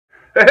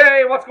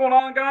Hey, what's going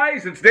on,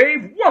 guys? It's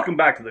Dave. Welcome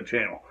back to the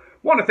channel.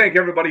 Want to thank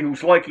everybody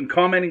who's liking,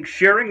 commenting,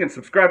 sharing, and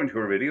subscribing to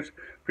our videos.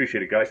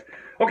 Appreciate it, guys.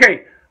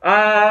 Okay,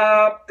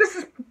 this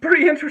is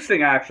pretty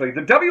interesting, actually.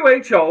 The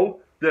WHO,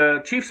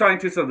 the chief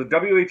scientist of the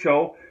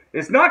WHO,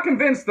 is not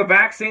convinced the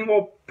vaccine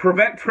will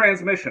prevent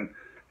transmission.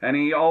 And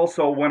he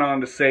also went on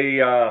to say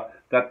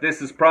that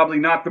this is probably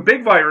not the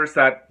big virus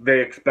that they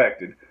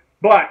expected.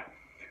 But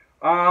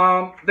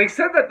they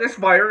said that this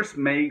virus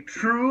may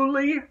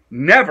truly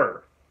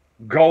never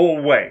go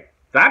away.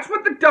 That's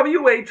what the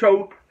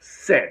WHO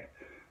said.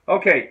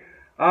 Okay,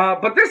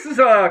 but this is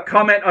a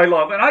comment I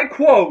love, and I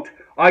quote,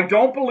 "I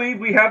don't believe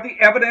we have the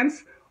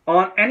evidence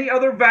on any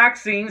other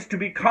vaccines to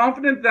be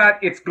confident that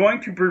it's going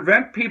to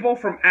prevent people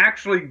from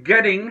actually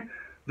getting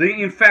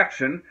the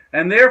infection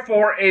and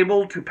therefore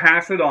able to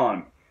pass it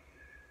on."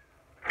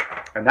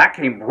 And that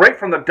came right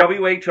from the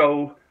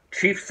WHO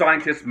chief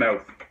scientist's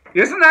mouth.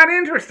 Isn't that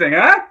interesting,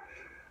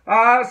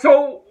 huh?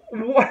 So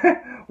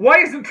why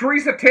isn't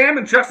Theresa, Tam,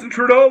 and Justin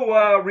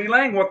Trudeau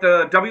relaying what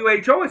the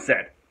WHO has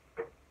said?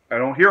 I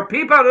don't hear a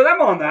peep out of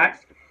them on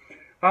that.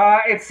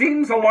 It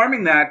seems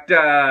alarming that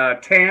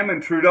Tam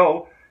and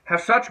Trudeau have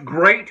such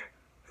great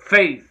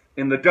faith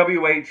in the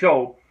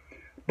WHO,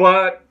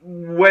 but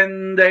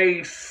when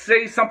they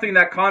say something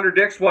that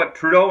contradicts what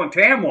Trudeau and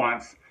Tam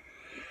wants,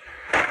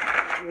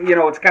 you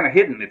know, it's kind of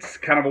hidden. It's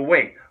kind of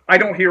away. I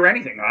don't hear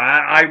anything.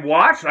 I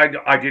watched.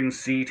 I didn't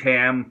see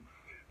Tam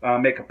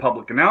make a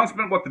public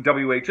announcement what the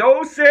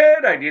WHO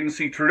said. I didn't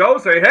see Trudeau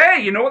say, hey,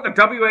 you know what the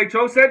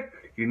WHO said?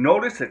 You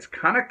notice it's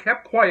kind of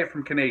kept quiet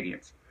from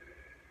Canadians.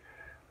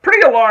 Pretty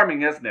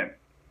alarming, isn't it?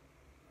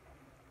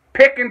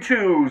 Pick and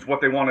choose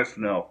what they want us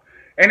to know.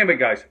 Anyway,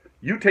 guys,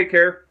 you take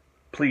care.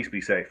 Please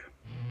be safe.